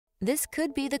This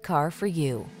could be the car for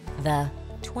you. The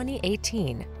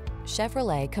 2018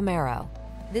 Chevrolet Camaro.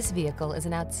 This vehicle is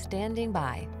an outstanding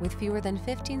buy with fewer than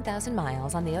 15,000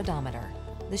 miles on the odometer.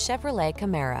 The Chevrolet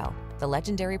Camaro, the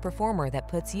legendary performer that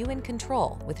puts you in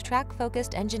control with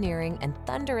track-focused engineering and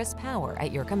thunderous power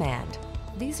at your command.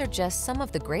 These are just some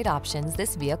of the great options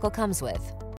this vehicle comes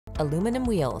with: aluminum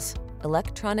wheels,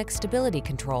 electronic stability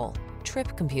control,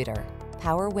 trip computer,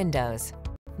 power windows,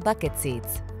 bucket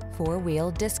seats, four-wheel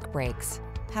disc brakes,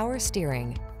 power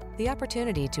steering. The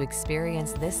opportunity to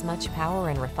experience this much power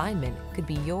and refinement could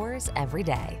be yours every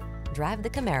day. Drive the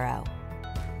Camaro.